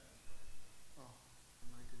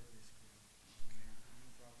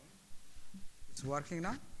It's working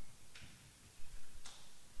now? Is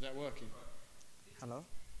that working? Hello?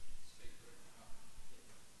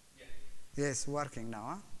 Yes, working now,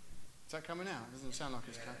 huh? Is that coming out? It doesn't sound like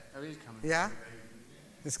it's coming. Oh, it is coming. Yeah?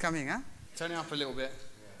 It's coming, huh? Turn it up a little bit.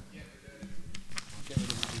 I'll get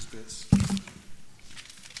rid of these bits. And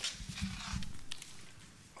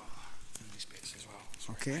these bits as well.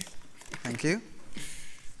 Sorry. Okay. Thank you.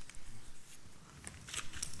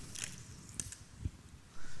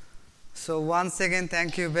 So once again,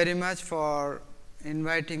 thank you very much for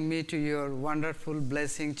inviting me to your wonderful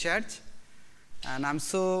blessing church. And I'm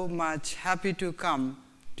so much happy to come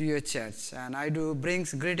to your church. And I do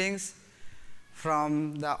brings greetings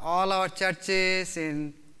from all our churches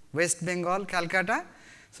in West Bengal, Calcutta.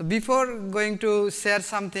 So before going to share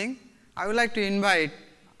something, I would like to invite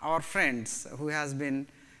our friends who has been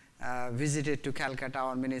visited to Calcutta,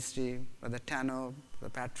 our ministry, Brother Tano,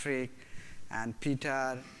 Brother Patrick, and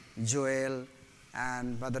Peter, Joel,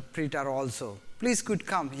 and Brother Peter also. Please could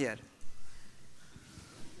come here.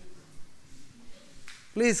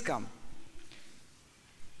 Please come.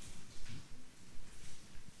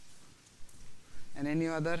 And any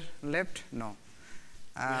other left? No.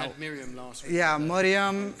 We had Miriam last week. Yeah,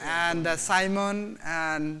 Miriam and Simon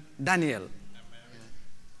and Daniel.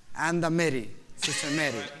 And the Mary, Sister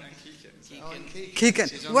Mary. Keegan.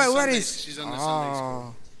 Where is? She's on the Sunday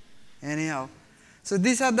school. Anyhow. So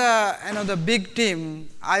these are the big team.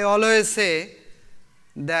 I always say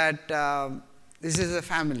that this is a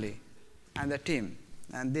family and the team.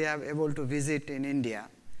 And they are able to visit in India.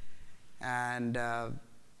 And, I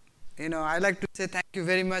like to say thank you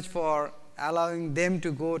very much for allowing them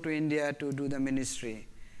to go to India to do the ministry.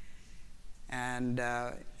 And,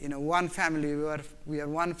 one family, we are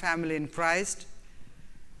one family in Christ.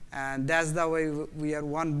 And that's the way we are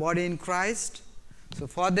one body in Christ. So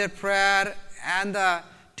for their prayer and the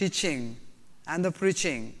teaching and the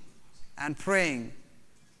preaching and praying,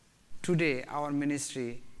 today our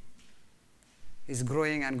ministry is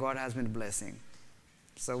growing and God has been blessing.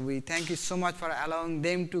 So we thank you so much for allowing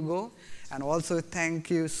them to go, and also thank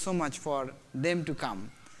you so much for them to come.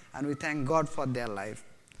 And we thank God for their life.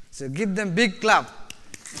 So give them big clap.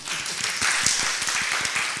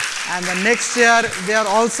 And the next year they are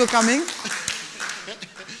also coming.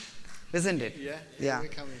 Isn't it? Yeah, we're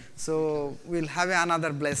coming. So we'll have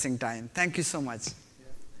another blessing time. Thank you so much.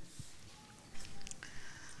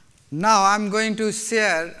 Now I'm going to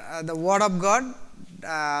share the Word of God,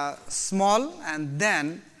 small, and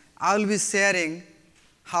then I will be sharing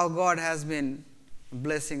how God has been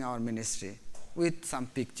blessing our ministry with some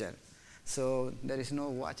picture. So there is no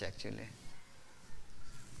watch actually.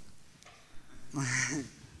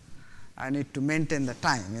 I need to maintain the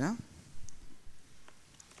time,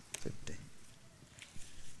 50.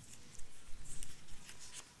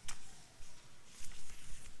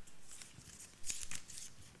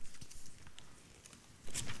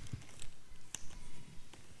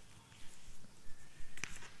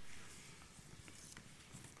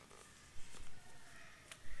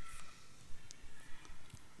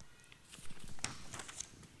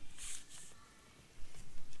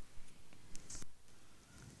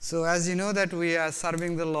 So as you know that we are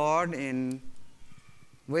serving the Lord in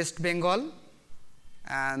West Bengal,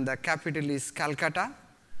 and the capital is Calcutta.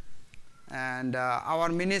 And our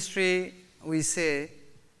ministry, we say,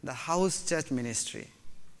 the house church ministry.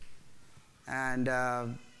 And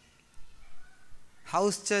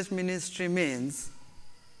house church ministry means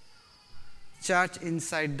church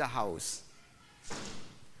inside the house.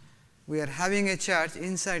 We are having a church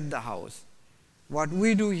inside the house. What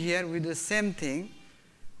we do here, we do the same thing.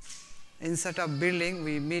 Instead of building,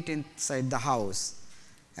 we meet inside the house.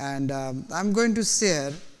 And I'm going to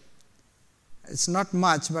share, it's not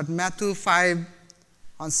much, but Matthew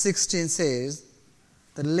 5:16 says,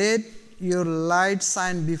 that let your light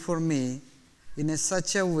shine before me in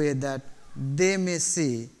such a way that they may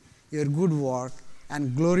see your good work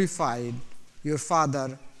and glorify your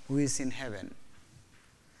Father who is in heaven.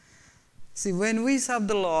 See, when we serve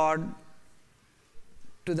the Lord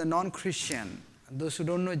to the non-Christian, those who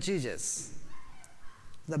don't know Jesus,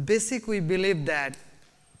 the basic we believe that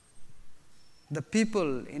the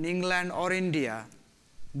people in England or India,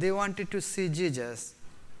 they wanted to see Jesus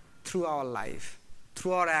through our life,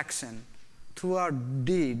 through our action, through our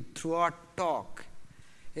deed, through our talk,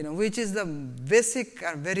 which is the basic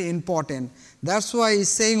and very important. That's why he's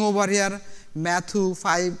saying over here, Matthew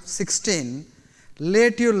 5:16,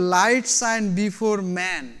 let your light shine before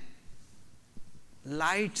man.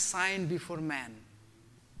 Light shine before man.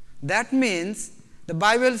 That means the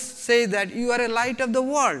Bible says that you are a light of the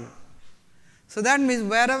world. So that means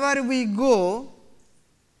wherever we go,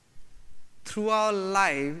 through our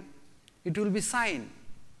life, it will be shine.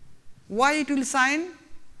 Why it will shine?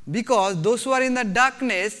 Because those who are in the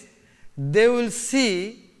darkness, they will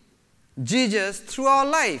see Jesus through our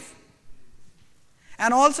life.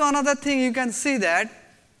 And also another thing you can see that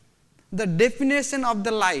the definition of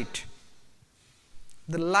the light.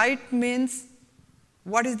 The light means,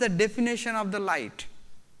 what is the definition of the light?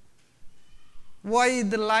 Why is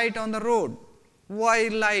the light on the road? Why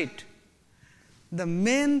light? The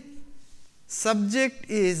main subject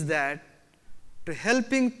is that to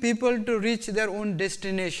helping people to reach their own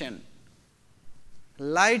destination.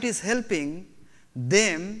 Light is helping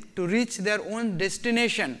them to reach their own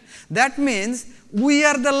destination. That means we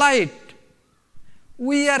are the light.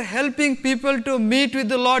 We are helping people to meet with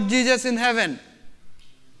the Lord Jesus in heaven.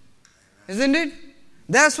 Isn't it?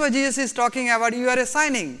 That's what Jesus is talking about. You are a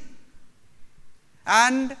shining.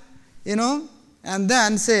 And, and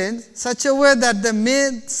then says, such a way that they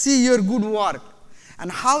may see your good work.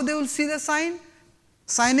 And how they will see the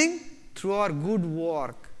shining? Through our good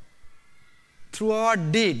work. Through our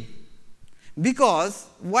deed. Because,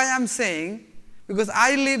 why I am saying? Because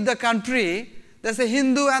I live the country, that's a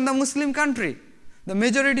Hindu and the Muslim country. The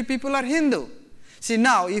majority people are Hindu. See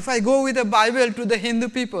now, if I go with a Bible to the Hindu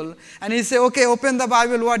people and he say, okay, open the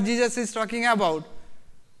Bible, what Jesus is talking about,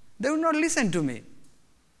 they will not listen to me.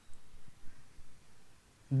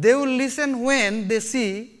 They will listen when they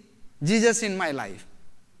see Jesus in my life.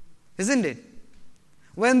 Isn't it?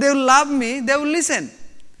 When they will love me, they will listen.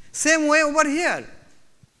 Same way over here.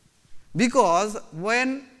 Because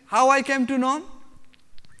how I came to know?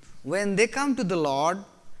 When they come to the Lord,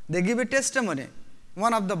 they give a testimony.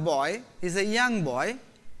 One of the boy, he's a young boy,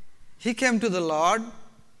 he came to the Lord,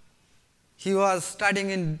 he was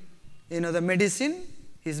studying in the medicine,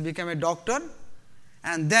 he's become a doctor,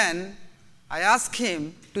 and then I asked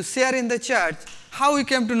him to share in the church how he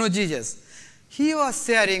came to know Jesus. He was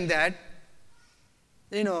sharing that,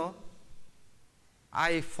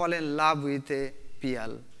 I fall in love with a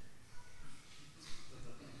Piyal.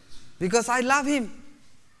 Because I love him.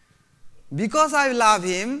 Because I love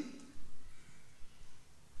him,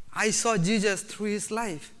 I saw Jesus through his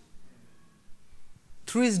life,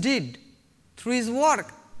 through his deed, through his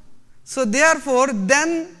work. So therefore,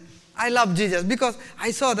 then I love Jesus because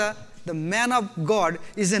I saw the man of God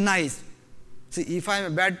is a nice. See, if I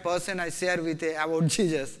am a bad person, I share with about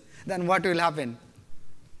Jesus, then what will happen?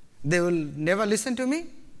 They will never listen to me.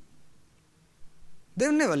 They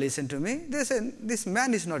will never listen to me. They say, this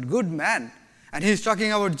man is not good man. And he is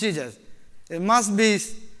talking about Jesus. There must be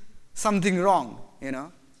something wrong,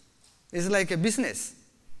 It's like a business.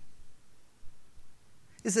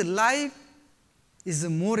 Life is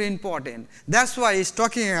more important. That's why he's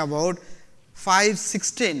talking about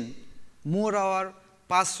 5:16, more our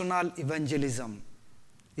personal evangelism.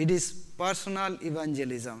 It is personal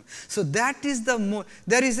evangelism. So that is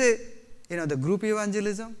there is the group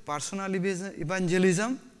evangelism, personal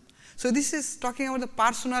evangelism. So this is talking about the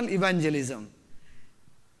personal evangelism.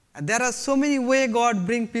 And there are so many ways God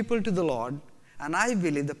brings people to the Lord. And I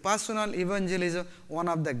believe the personal evangelism, one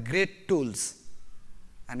of the great tools.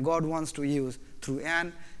 And God wants to use through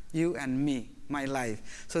you and me, my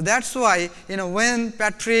life. So that's why, when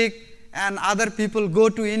Patrick and other people go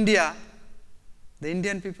to India, the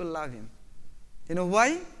Indian people love him. You know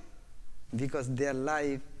why? Because their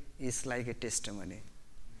life is like a testimony.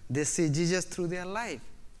 They see Jesus through their life.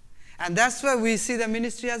 And that's why we see the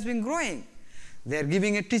ministry has been growing. They are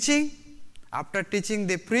giving a teaching. After teaching,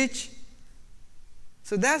 they preach.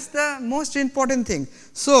 So that's the most important thing.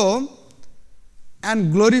 So,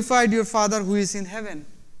 and glorified your Father who is in heaven.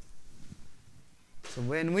 So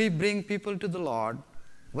when we bring people to the Lord,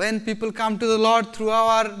 when people come to the Lord through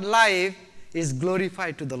our life, is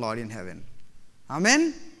glorified to the Lord in heaven.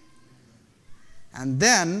 Amen? And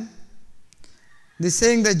then, the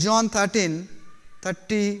saying that John 13,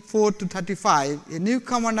 34 to 35, a new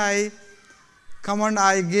command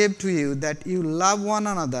I gave to you, that you love one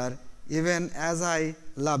another, even as I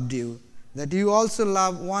loved you, that you also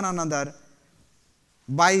love one another.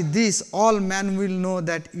 By this all men will know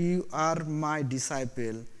that you are my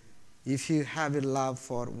disciple, if you have a love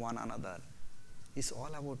for one another. It's all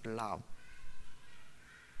about love.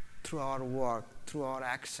 Through our work, through our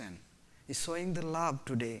action, is showing the love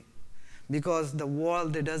today. Because the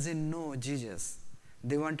world, they doesn't know Jesus.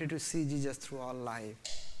 They wanted to see Jesus through our life.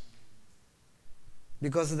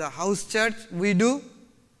 Because of the house church we do,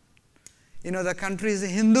 the country is a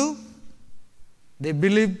Hindu. They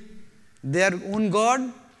believe their own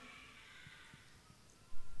God.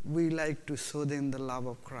 We like to show them the love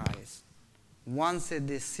of Christ. Once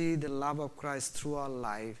they see the love of Christ through our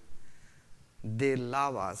life, they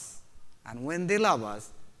love us And when they love us,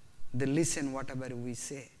 they listen whatever we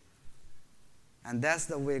say. And that's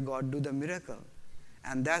the way God do the miracle.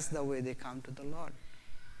 And that's the way they come to the Lord.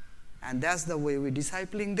 And that's the way we're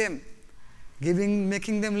discipling them,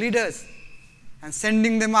 making them leaders, and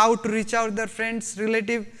sending them out to reach out their friends,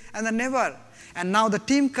 relatives, and the neighbor. And now the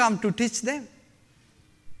team come to teach them.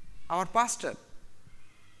 Our pastor,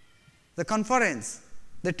 the conference,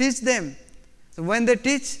 they teach them. So when they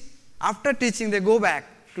teach, after teaching, they go back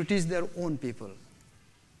to teach their own people.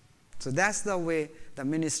 So that's the way the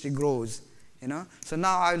ministry grows. So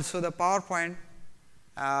now I will show the PowerPoint.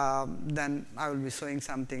 Then I will be showing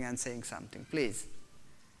something and saying something. Please.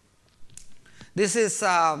 This is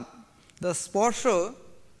the sports show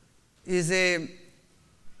is a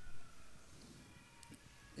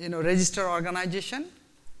registered organization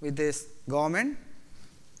with this government.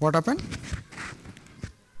 What happened?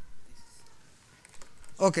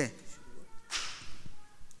 Okay.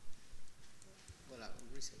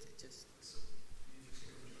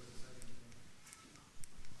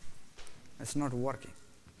 It's not working.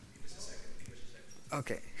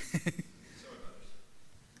 Okay.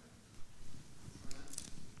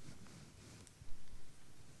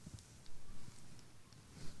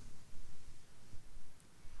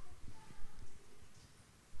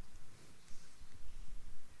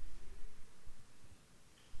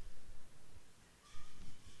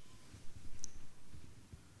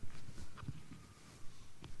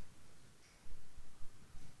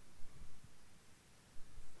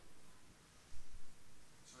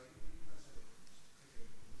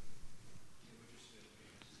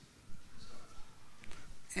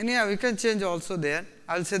 Anyhow, you can change also there.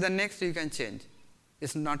 I'll say the next you can change.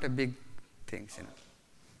 It's not a big thing.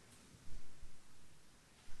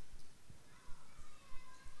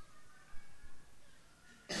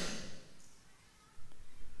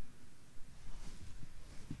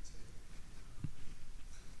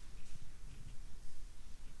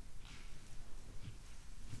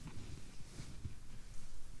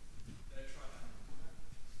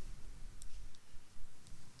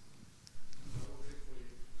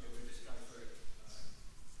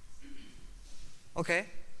 Okay.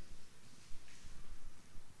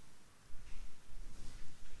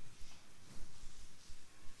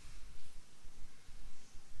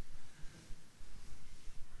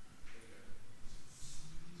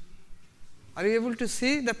 Are you able to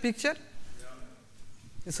see the picture? Yeah.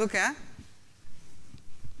 It's okay, huh?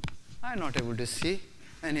 I'm not able to see.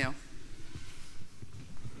 Anyhow.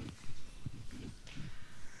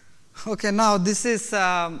 Okay, now this is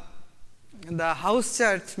the house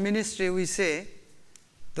church ministry, we say.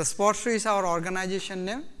 The sports show is our organization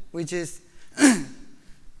name, which is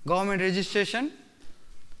government registration.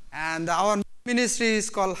 And our ministry is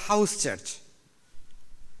called house church.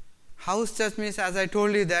 House church means, as I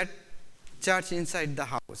told you, that church inside the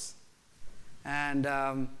house. And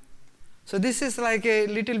so this is like a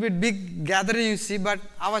little bit big gathering, you see, but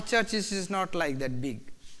our church is not like that big.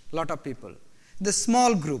 Lot of people. The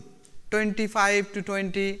small group, 25 to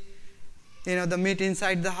 20, they meet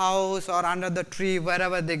inside the house or under the tree,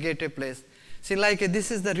 wherever they get a place. See, like this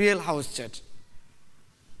is the real house church.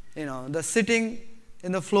 The sitting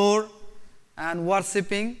in the floor and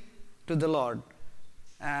worshiping to the Lord.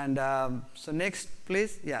 And so next,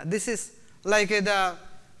 please. Yeah, this is like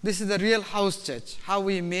this is the real house church, how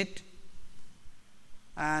we meet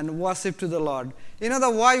and worship to the Lord.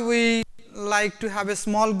 Why we like to have a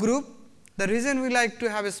small group? The reason we like to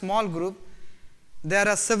have a small group, there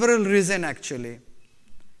are several reasons actually.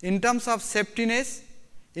 In terms of safetiness,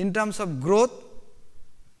 in terms of growth,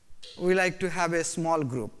 we like to have a small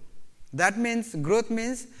group. That means, growth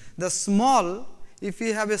means if we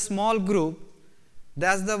have a small group,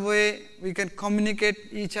 that's the way we can communicate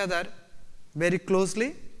each other very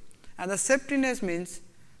closely. And the safetiness means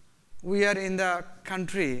we are in the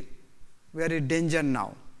country, we are in danger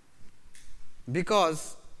now.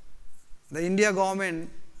 Because the India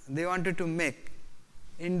government, they wanted to make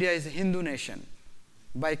India is a Hindu nation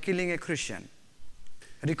by killing a Christian,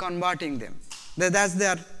 reconverting them. That's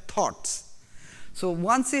their thoughts. So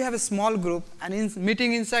once you have a small group and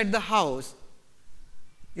meeting inside the house,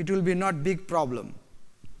 it will be not big problem.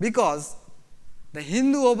 Because the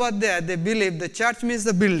Hindu over there, they believe the church means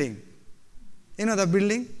the building. The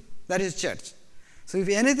building, that is church. So if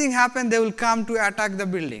anything happens, they will come to attack the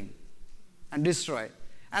building and destroy.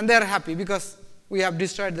 And they are happy because we have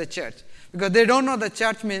destroyed the church. Because they don't know the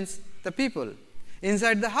church means the people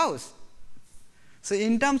inside the house. So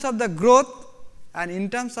in terms of the growth and in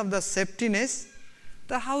terms of the safetiness,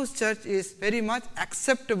 the house church is very much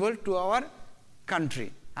acceptable to our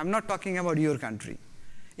country. I'm not talking about your country.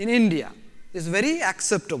 In India, it's very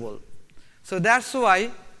acceptable. So that's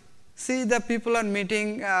why, see, the people are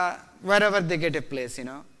meeting wherever they get a place,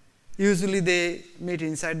 Usually they meet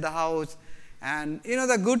inside the house. And,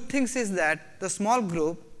 the good things is that the small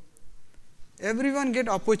group, everyone get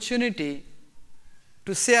opportunity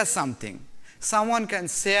to share something. Someone can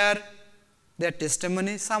share their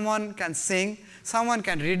testimony, someone can sing, someone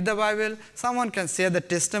can read the Bible, someone can share the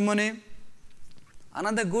testimony.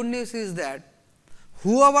 Another good news is that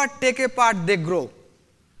whoever take a part, they grow.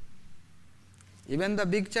 Even the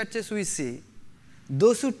big churches we see,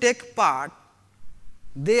 those who take part,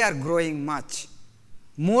 they are growing much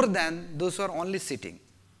more than those who are only sitting.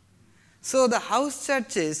 So the house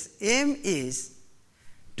church's aim is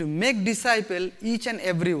to make disciple each and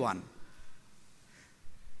every one.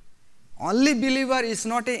 Only believer is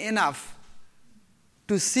not enough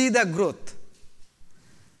to see the growth.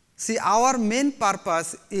 See, our main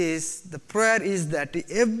purpose is, the prayer is that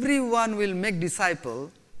everyone will make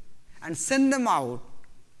disciple and send them out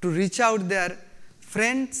to reach out their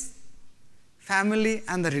friends, family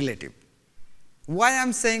and the relative. Why I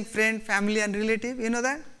am saying friend, family and relative, you know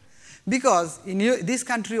that? Because in this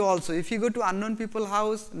country also, if you go to unknown people's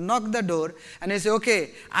house, knock the door and they say, okay,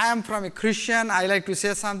 I am from a Christian, I like to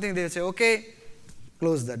say something, they say, okay,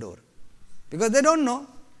 close the door. Because they don't know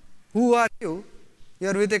who are you. You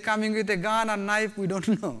are coming with a gun or knife, we don't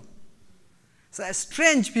know. So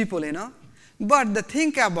strange people, But the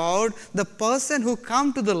think about the person who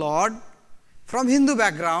come to the Lord from Hindu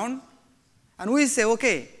background, and we say,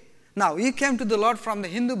 okay, now you came to the Lord from the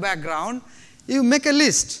Hindu background, you make a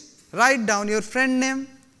list. Write down your friend name,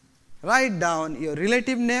 write down your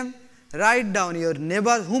relative name, write down your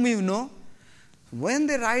neighbor whom you know. When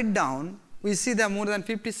they write down, we see there are more than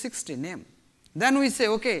 50, 60 names. Then we say,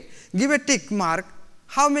 okay, give a tick mark.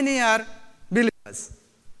 How many are believers?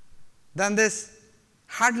 Then there's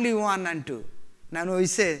hardly 1 and 2. Now we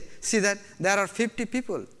say, see that there are 50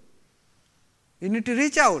 people. You need to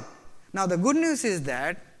reach out. Now the good news is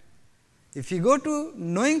that if you go to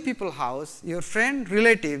knowing people's house, your friend,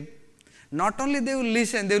 relative, not only they will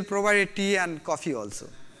listen, they will provide a tea and coffee also.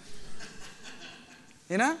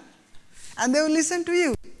 And they will listen to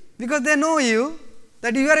you because they know you,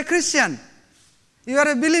 that you are a Christian, you are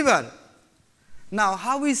a believer. Now,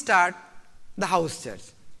 how we start the house church?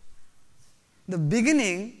 The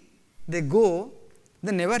beginning, they go,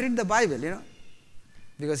 they never read the Bible,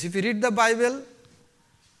 Because if you read the Bible,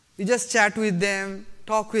 you just chat with them,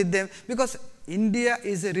 talk with them, because India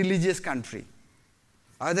is a religious country.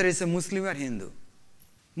 Either it's a Muslim or Hindu.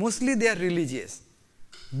 Mostly they are religious.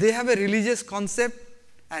 They have a religious concept,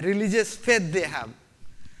 a religious faith they have.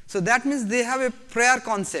 So that means they have a prayer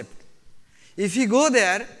concept. If you go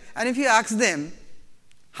there and if you ask them,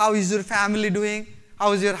 how is your family doing?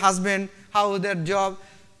 How is your husband? How is their job?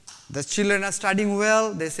 The children are studying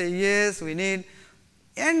well? They say, yes, we need.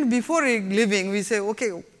 And before leaving, we say,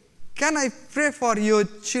 okay, can I pray for your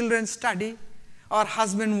children's study or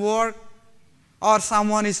husband work or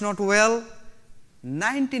someone is not well?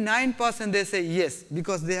 99% they say yes,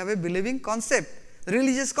 because they have a believing concept,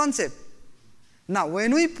 religious concept. Now,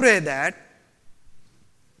 when we pray that,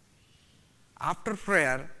 after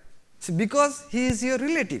prayer, see, because he is your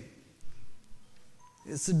relative,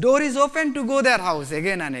 the door is open to go their house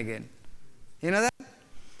again and again. You know that?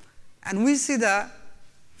 And we see the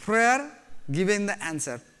prayer giving the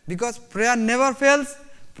answer. Because prayer never fails,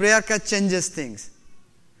 prayer changes things.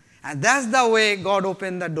 And that's the way God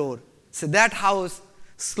opened the door. So that house,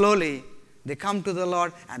 slowly, they come to the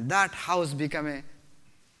Lord and that house become a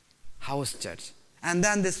house church. And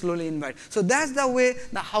then they slowly invite. So that's the way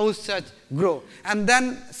the house church grow. And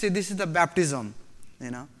then, see, this is the baptism,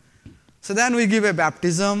 So then we give a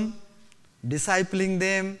baptism, discipling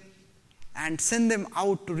them, and send them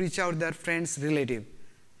out to reach out their friends, relative.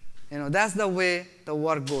 That's the way the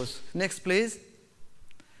work goes. Next, please.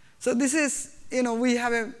 So this is, we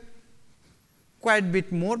have a quite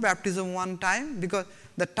bit more baptism one time, because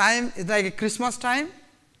the time is like a Christmas time.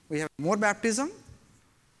 We have more baptism,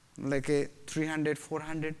 like a 300,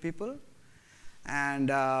 400 people. And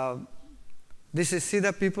this is, see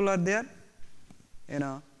the people are there.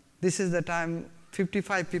 This is the time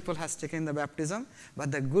 55 people has taken the baptism.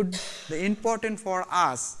 But the important for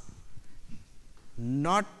us,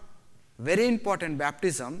 not very important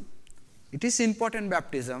baptism. It is important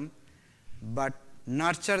baptism, but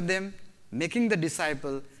nurture them, making the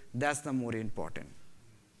disciple, that's the more important.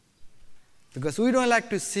 Because we don't like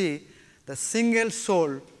to see the single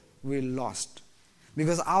soul we lost.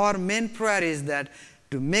 Because our main prayer is that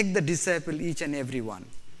to make the disciple each and every one.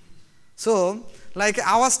 So, like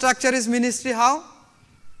our structure is ministry, how?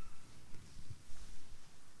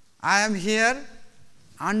 I am here,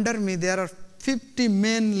 under me there are 50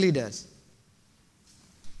 main leaders.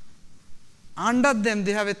 Under them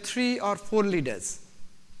they have 3 or 4 leaders,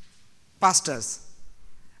 pastors,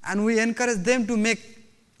 and we encourage them to make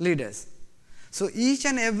leaders. So each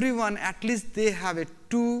and everyone, at least they have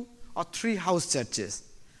 2 or 3 house churches.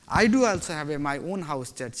 I do also have my own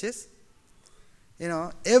house churches.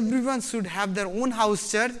 Everyone should have their own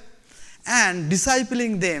house church, and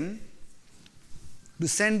discipling them to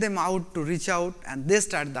send them out to reach out, and they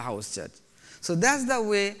start the house church. So that's the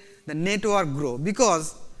way the network grow,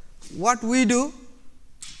 because what we do,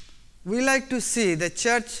 we like to see the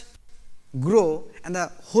church grow and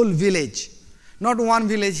the whole village, not one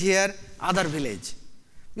village here, other village,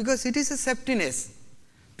 because it is a safetyness.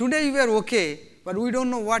 Today we are okay, but we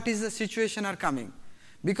don't know what is the situation are coming,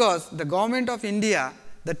 because the government of India,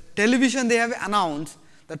 the television they have announced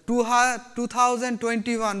that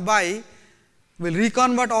 2021 by will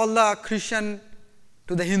reconvert all the Christian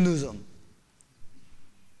to the Hinduism.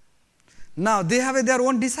 Now they have their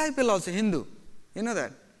own disciple also, Hindu. You know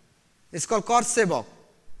that? It's called Kor Sevak.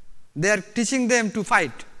 They are teaching them to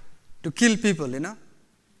fight, to kill people,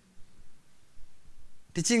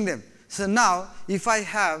 Teaching them. So now, if I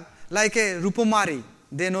have like a Rupamari,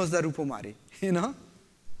 they knows the Rupamari,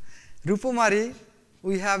 Rupamari,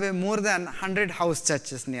 we have more than 100 house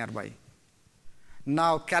churches nearby.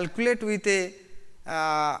 Now calculate with a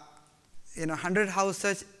 100 house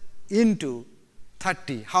church into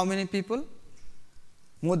 30. How many people?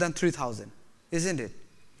 More than 3,000, isn't it?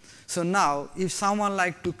 So now, if someone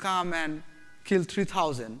like to come and kill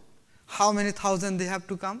 3,000, how many thousand they have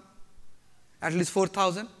to come? At least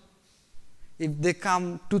 4,000. If they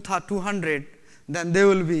come 200, then they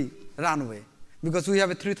will be run away, because we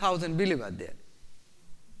have 3,000 believers there.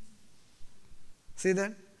 See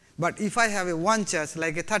that? But if I have one church,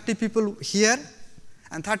 like 30 people here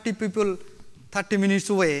and 30 people 30 minutes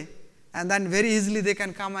away, and then very easily they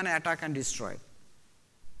can come and attack and destroy.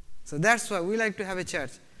 So that's why we like to have a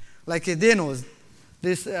church. Like they knows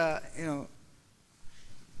this,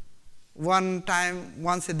 one time,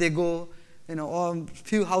 once they go, or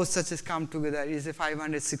few house churches come together, is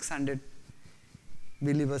 500, 600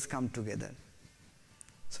 believers come together.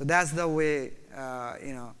 So that's the way,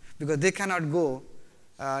 because they cannot go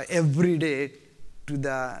every day to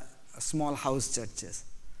the small house churches.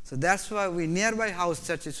 So that's why we nearby house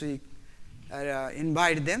churches, we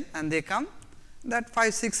invite them and they come. That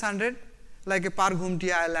 500, 600, like a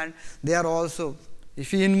Parghumti Island, they are also,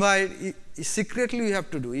 if you invite, secretly you have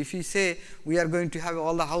to do. If you say we are going to have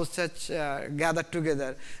all the house church gathered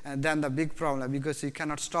together, then the big problem, because you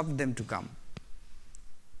cannot stop them to come.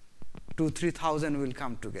 2,000-3,000 will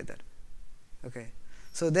come together. Okay,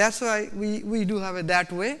 so that's why we do have it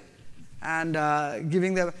that way, and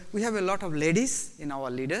giving them. We have a lot of ladies in our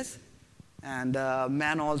leaders, and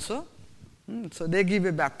men also. So they give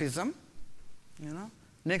a baptism.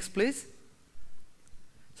 Next, please.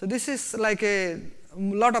 So this is like a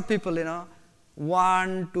lot of people.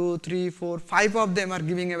 1, 2, 3, 4, 5 of them are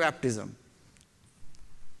giving a baptism.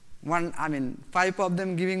 5 of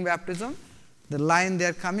them giving baptism. The line they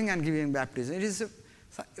are coming and giving baptism. It is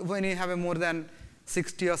when you have more than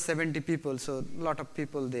 60 or 70 people, so a lot of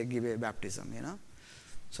people they give a baptism,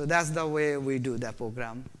 So that's the way we do the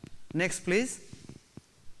program. Next, please.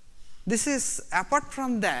 This is, apart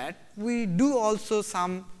from that, we do also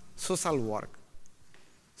some social work.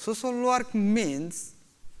 Social work means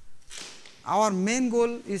our main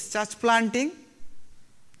goal is church planting.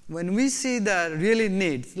 When we see the really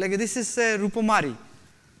needs, like this is a Rupamari,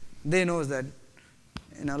 they know that,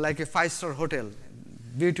 like a 5-star hotel,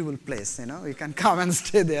 beautiful place, we can come and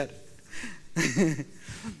stay there.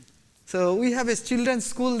 So we have a children's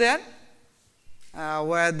school there,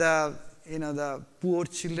 where the poor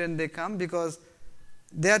children they come, because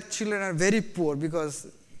their children are very poor, because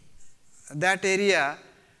that area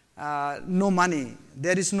no money,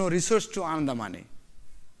 there is no resource to earn the money.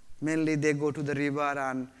 Mainly they go to the river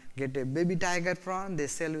and get a baby tiger prawn, they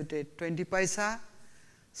sell it at 20 paisa,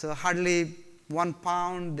 so hardly 1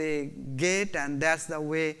 pound they get, and that's the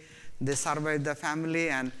way they survive the family,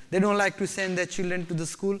 and they don't like to send their children to the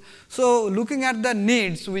school. So looking at the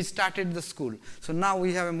needs, we started the school. So now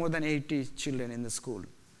we have more than 80 children in the school.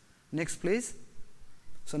 Next, please.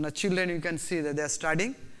 So now children, you can see that they are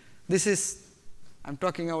studying. This is, I'm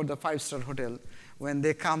talking about the 5-star hotel. When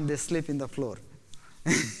they come, they sleep in the floor.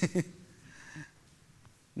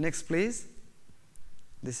 Next, please.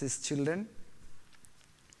 This is children.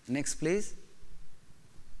 Next, please.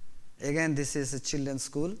 Again, this is a children's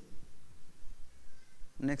school.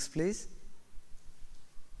 Next, please.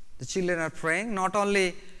 The children are praying. Not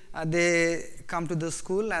only they come to the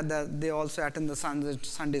school, and they also attend the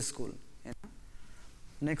Sunday school. You know?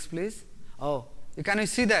 Next, please. Oh, can you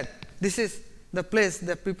see that? This is the place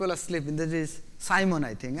that people are sleeping. This is Simon,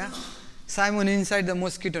 I think. Huh? Simon inside the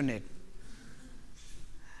mosquito net.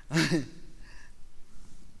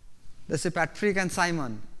 That's a Patrick and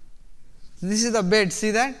Simon. This is the bed.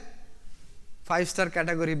 See that? 5-star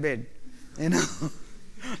category bed. You know,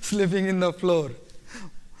 sleeping in the floor.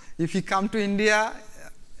 If you come to India,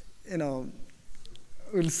 you know,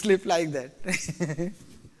 we'll sleep like that.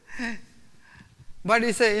 But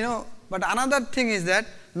you say, you know, but another thing is that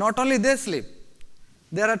not only they sleep,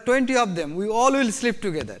 there are 20 of them. We all will sleep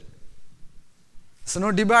together. So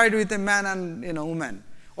no divide with a man and woman.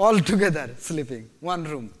 All together sleeping, one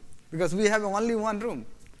room. Because we have only one room.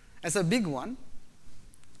 It's a big one.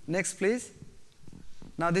 Next, please.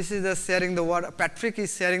 Now this is the sharing the word. Patrick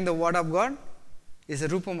is sharing the word of God. It's a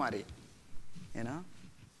Rupamari. You know.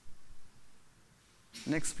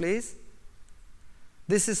 Next, please.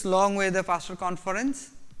 This is Long Way the Pastor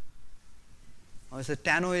Conference. Also,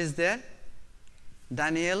 Tano is there.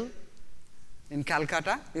 Daniel in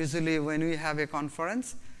Calcutta. Usually when we have a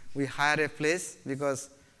conference, we hire a place because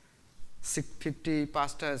 50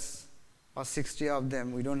 pastors or 60 of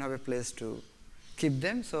them, we don't have a place to keep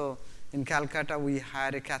them. So in Calcutta, we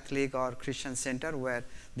hire a Catholic or Christian center where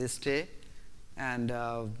they stay and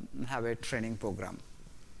have a training program.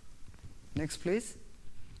 Next, please.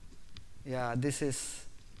 Yeah, this is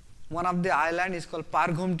one of the island is called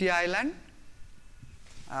Parghumti Island.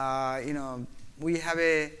 We have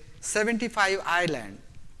a 75 island.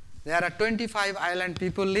 There are 25 island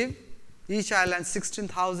people live. Each island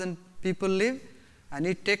 16,000 people live, and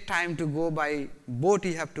it take time to go by boat.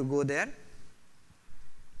 You have to go there.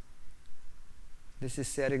 This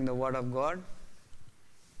is sharing the word of God.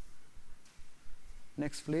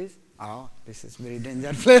 Next, please. Oh, this is very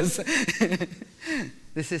dangerous place.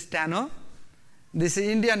 This is Tano. This is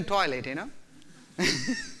Indian toilet, you know.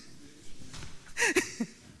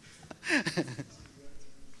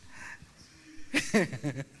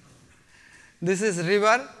 This is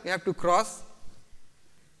river. You have to cross.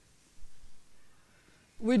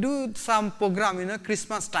 We do some program,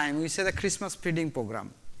 Christmas time. We say the Christmas feeding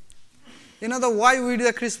program. Why we do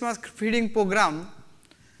the Christmas feeding program?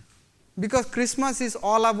 Because Christmas is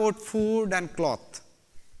all about food and cloth.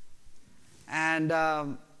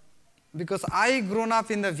 And because I grown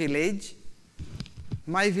up in the village,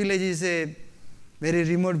 my village is a very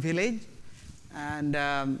remote village, and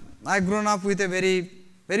I grown up with a very,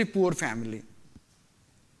 very poor family.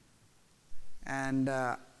 And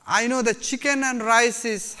I know that chicken and rice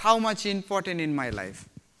is how much important in my life.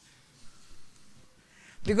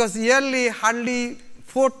 Because yearly, hardly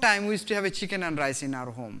 4 times we used to have a chicken and rice in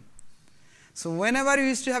our home. So whenever we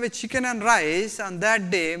used to have a chicken and rice, on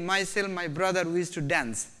that day, myself, my brother, we used to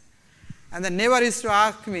dance. And the neighbor used to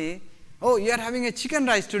ask me, "Oh, you are having a chicken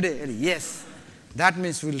rice today?" I said, "Yes." That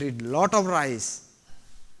means we'll eat lot of rice.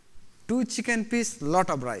 2 chicken piece, lot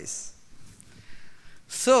of rice.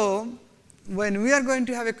 So when we are going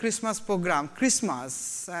to have a Christmas program,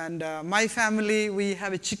 Christmas, and my family, we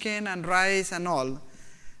have a chicken and rice and all.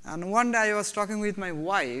 And one day I was talking with my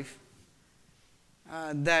wife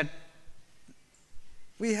that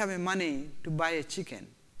we have a money to buy a chicken.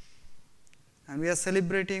 And we are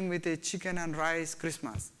celebrating with a chicken and rice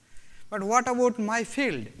Christmas. But what about my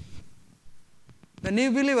field? The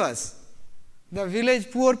new believers, the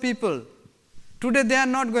village poor people. Today they are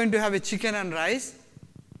not going to have a chicken and rice.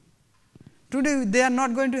 Today they are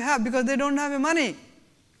not going to have because they don't have a money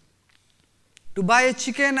to buy a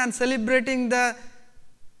chicken and celebrating the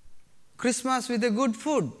Christmas with a good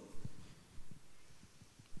food.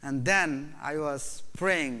 And then I was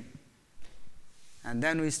praying, and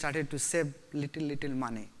then we started to save little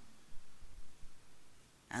money.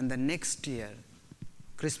 And the next year,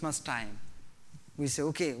 Christmas time, we say,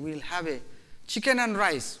 okay, we'll have a chicken and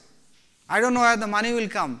rice. I don't know where the money will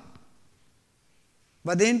come.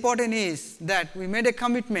 But the important is that we made a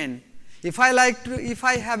commitment. If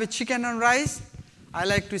I have a chicken and rice, I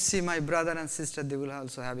like to see my brother and sister, they will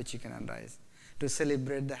also have a chicken and rice to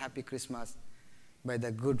celebrate the happy Christmas by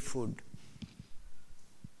the good food.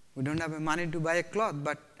 We don't have money to buy a cloth,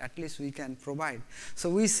 but at least we can provide. So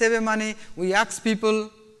we save money. We ask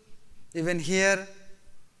people, even here,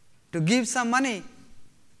 to give some money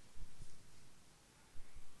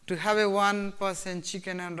to have a 1%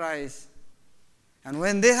 chicken and rice. And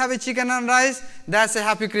when they have a chicken and rice, that's a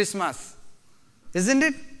happy Christmas. Isn't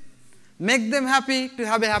it? Make them happy to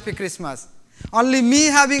have a happy Christmas. Only me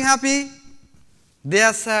having happy, they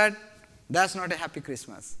are sad. That's not a happy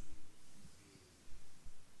Christmas.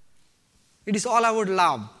 It is all about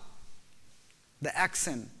love. the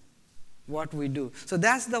action, what we do. So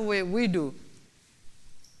that's the way we do.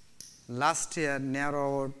 Last year, near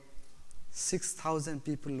about 6,000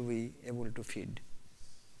 people we able to feed.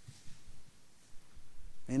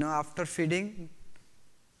 After feeding,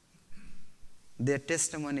 their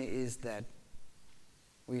testimony is that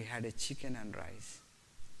we had a chicken and rice.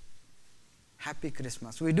 Happy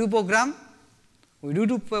Christmas. We do program.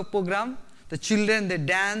 The children, they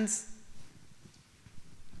dance.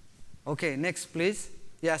 Okay, next please.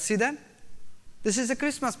 Yeah, see that? This is a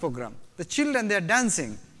Christmas program. The children, they are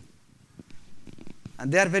dancing.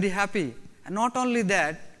 And they are very happy. And not only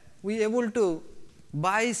that, we able to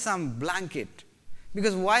buy some blanket.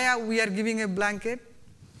 Because why we are giving a blanket?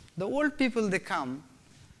 The old people, they come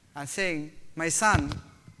and saying, my son,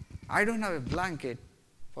 I don't have a blanket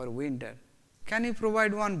for winter. Can you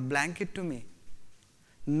provide one blanket to me?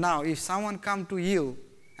 Now, if someone come to you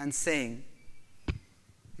and saying,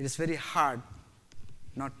 it is very hard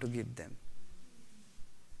not to give them.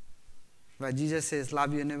 But Jesus says,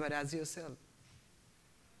 love your neighbor as yourself.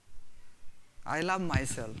 I love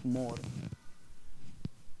myself more.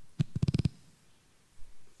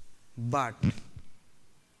 But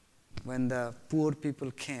when the poor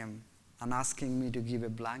people came and asking me to give a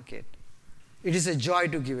blanket, it is a joy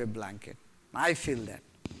to give a blanket. I feel that.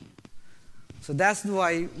 So that's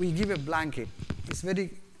why we give a blanket.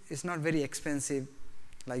 It's not very expensive,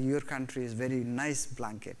 like your country is very nice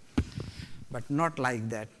blanket, but not like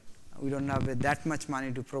that. We don't have that much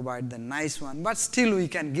money to provide the nice one, but still we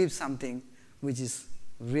can give something which is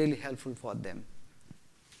really helpful for them.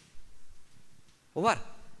 Over?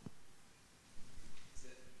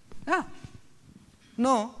 Yeah.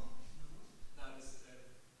 No?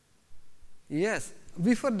 Yes.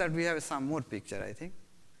 Before that we have some more picture, I think.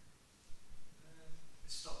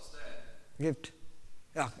 It stops there. Gift.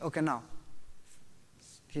 Yeah, okay, now.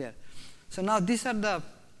 Here. So now these are the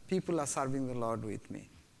people are serving the Lord with me.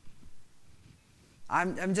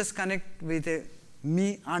 I'm just connect with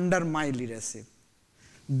me under my leadership.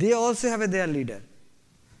 They also have their leader.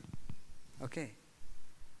 Okay.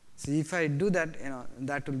 So if I do that,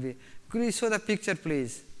 that will be. Could you show the picture,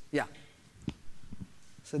 please? Yeah.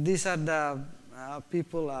 So these are the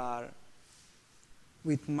people are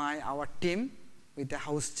with our team, with the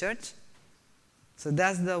house church. So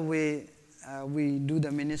that's the way we do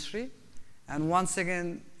the ministry. And once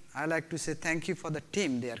again, I like to say thank you for the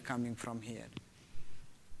team they are coming from here.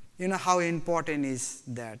 You know how important is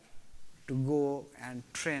that to go and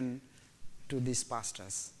train to these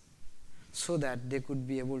pastors so that they could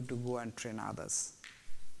be able to go and train others.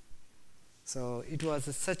 So it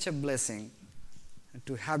was such a blessing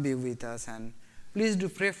to have you with us, and please do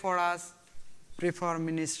pray for us, pray for our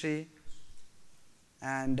ministry,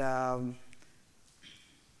 and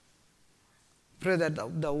pray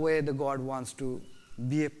that the way the God wants to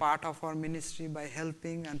be a part of our ministry by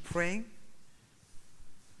helping and praying,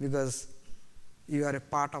 because you are a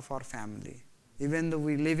part of our family. Even though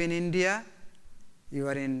we live in India, you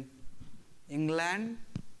are in England,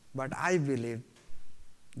 but I believe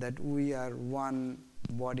that we are one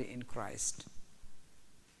body in Christ.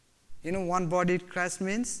 You know, one body in Christ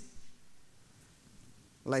means,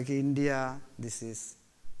 like India, this is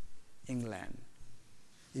England.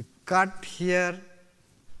 If cut here,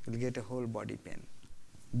 you'll get a whole body pain.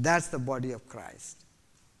 That's the body of Christ.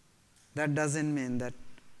 That doesn't mean that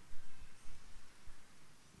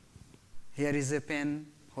here is a pain,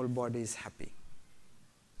 whole body is happy.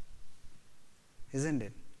 Isn't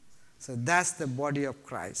it? So that's the body of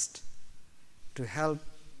Christ, to help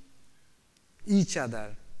each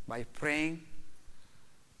other by praying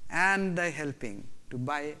and by helping to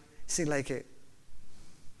buy. See, like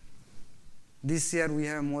this year we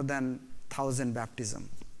have more than 1,000 baptism.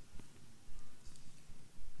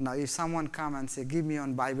 Now if someone come and say, give me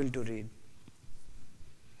one Bible to read,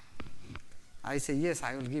 I say, yes,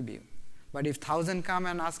 I will give you. But if 1,000 come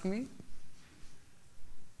and ask me,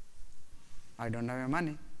 I don't have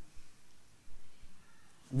money.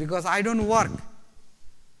 Because I don't work.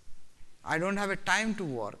 I don't have a time to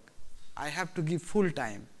work. I have to give full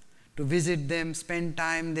time to visit them, spend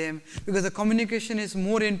time them, because the communication is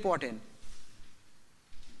more important.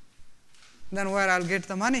 Then where I'll get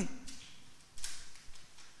the money?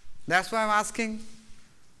 That's why I'm asking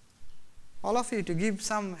all of you to give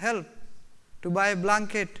some help, to buy a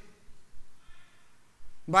blanket,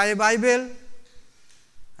 buy a Bible,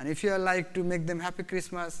 and if you like to make them happy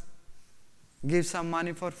Christmas, give some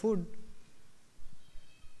money for food.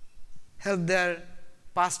 Help their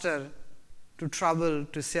pastor to travel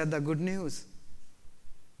to share the good news.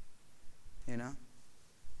 You know.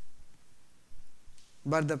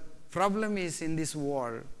 But the problem is, in this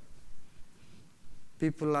world,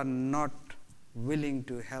 people are not willing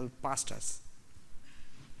to help pastors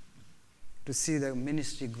to see the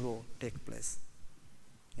ministry grow, take place.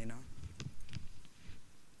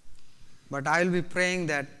 But I will be praying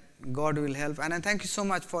that God will help. And I thank you so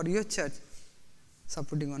much for your church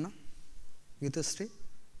supporting on Githa.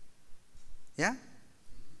 Yeah?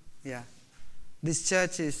 Yeah. This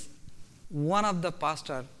church is one of the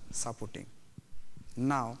pastor supporting.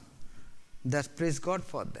 Now, praise God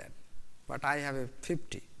for that. But I have a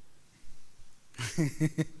 50.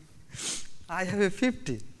 I have a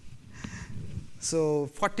 50. So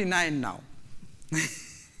 49 now.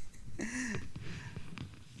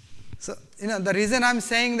 So, the reason I'm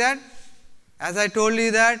saying that, as I told you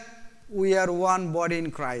that, we are one body in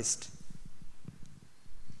Christ.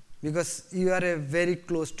 Because you are very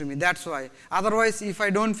close to me. That's why. Otherwise, if I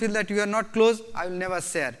don't feel that you are not close, I will never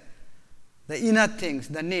share the inner things,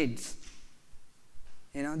 the needs.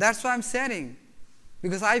 That's why I'm sharing.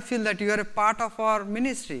 Because I feel that you are a part of our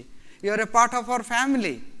ministry. You are a part of our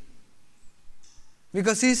family.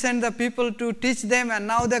 Because He sent the people to teach them and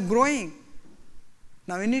now they're growing.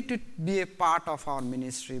 Now we need to be a part of our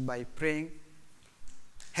ministry by praying,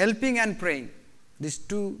 helping and praying. These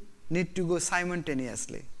two need to go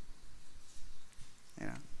simultaneously.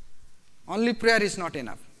 Only prayer is not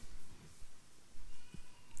enough.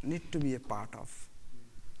 Need to be a part of.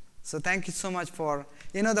 So thank you so much for,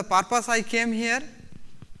 the purpose I came here.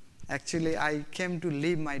 Actually, I came to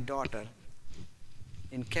leave my daughter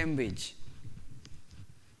in Cambridge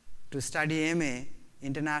to study MA,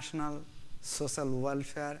 International Social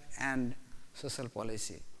Welfare and Social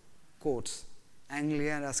Policy course,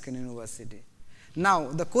 Anglican Ruskin University. Now,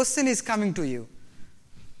 the question is coming to you.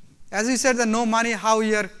 As you said, the no money, how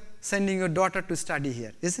you are sending your daughter to study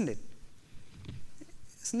here, isn't it?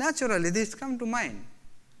 It's naturally, this come to mind.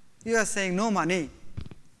 You are saying no money.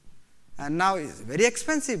 And now it's very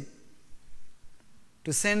expensive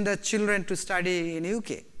to send the children to study in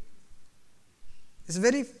UK. It's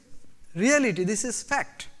very reality, this is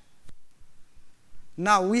fact.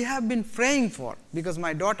 Now we have been praying for, because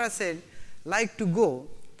my daughter said, like to go,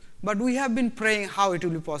 but we have been praying how it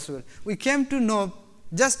will be possible. We came to know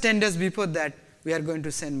just 10 days before that we are going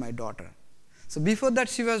to send my daughter. So before that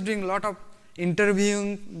she was doing a lot of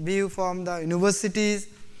interviewing from the universities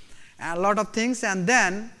and a lot of things, and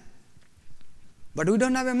then, but we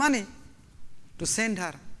don't have a money to send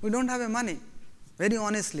her. We don't have a money, very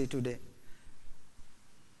honestly today.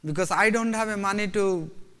 Because I don't have a money to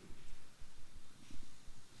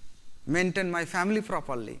maintain my family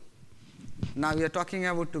properly. Now we are talking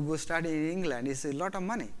about to go study in England. It's a lot of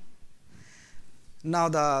money. Now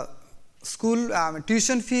the school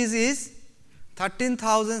tuition fees is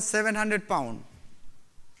 £13,700.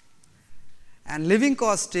 And living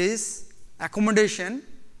cost is accommodation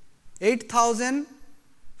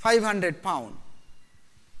 £8,500.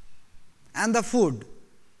 And the food.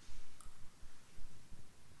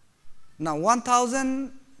 Now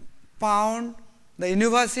 £1,000 the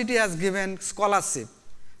university has given scholarship.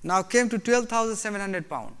 Now came to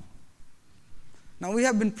 £12,700. Now we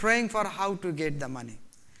have been praying for how to get the money.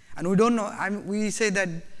 And we don't know, we say that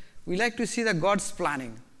we like to see the God's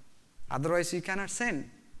planning. Otherwise we cannot send.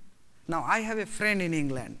 Now I have a friend in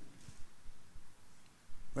England.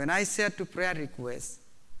 When I said to prayer request,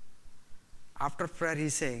 after prayer he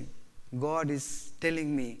saying, God is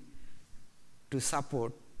telling me to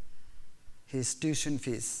support his tuition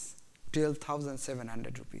fees,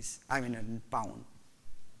 12,700 rupees, pound.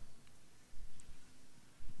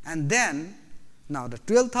 And then, now the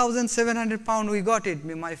 12,700 pound we got it,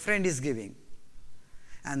 my friend is giving.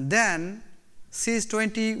 And then, she is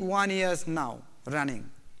 21 years now running.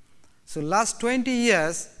 So last 20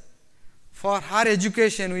 years, for her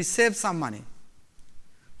education we saved some money,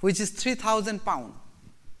 which is 3,000 pound.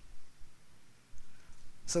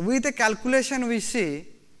 So with the calculation we see,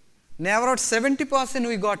 never about 70%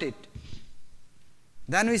 we got it.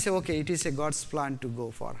 Then we say, okay, it is a God's plan to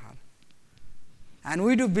go for her. And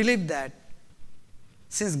we do believe that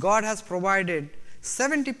since God has provided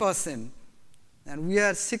 70%, and we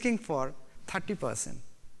are seeking for 30%.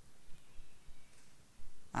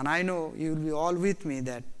 And I know you will be all with me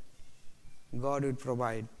that God will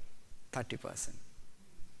provide 30%,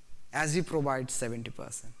 as He provides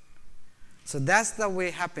 70%. So that's the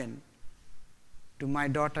way happened to my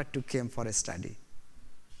daughter to come for a study.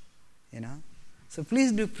 So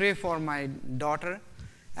please do pray for my daughter.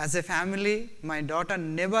 As a family, my daughter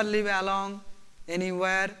never live alone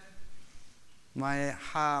anywhere. My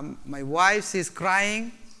wife, she is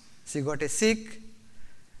crying. She got a sick.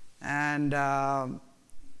 And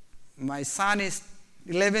my son is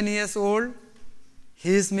 11 years old.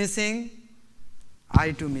 He is missing.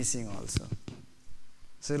 I too missing also.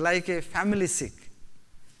 So like a family sick.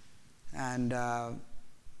 And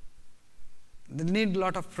they need a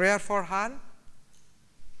lot of prayer for her,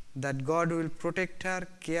 that God will protect her,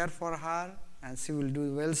 care for her, and she will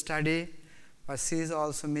do well study. But she is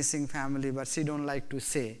also missing family, but she don't like to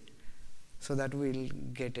say, so that we'll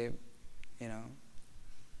get a,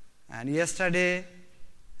 And yesterday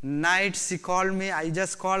night she called me, I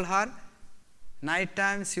just called her. Night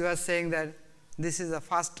time she was saying that this is the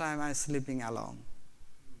first time I'm sleeping alone.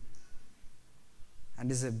 And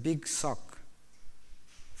it's a big shock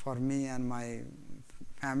for me and my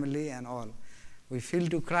family and all. We feel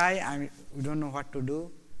to cry and we don't know what to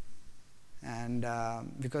do. And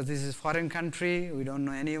because this is foreign country, we don't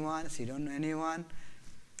know anyone, she don't know anyone.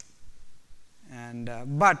 And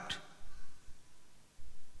but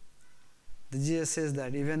the Jesus says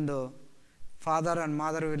that even though father and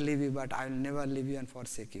mother will leave you, but I will never leave you and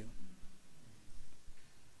forsake you.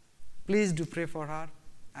 Please do pray for her,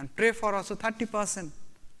 and pray for also 30%.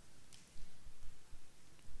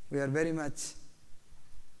 We are very much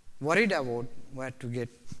worried about where to get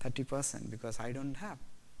 30% because I don't have.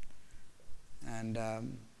 And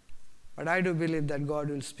but I do believe that God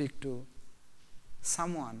will speak to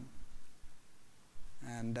someone,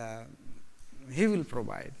 and He will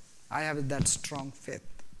provide. I have that strong faith.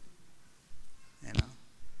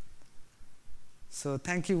 So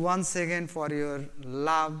thank you once again for your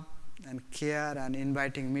love and care and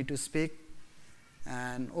inviting me to speak.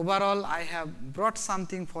 And overall, I have brought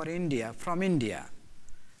something for India, from India,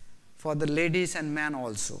 for the ladies and men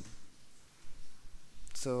also.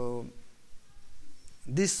 So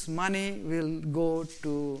this money will go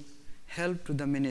to help to the ministry.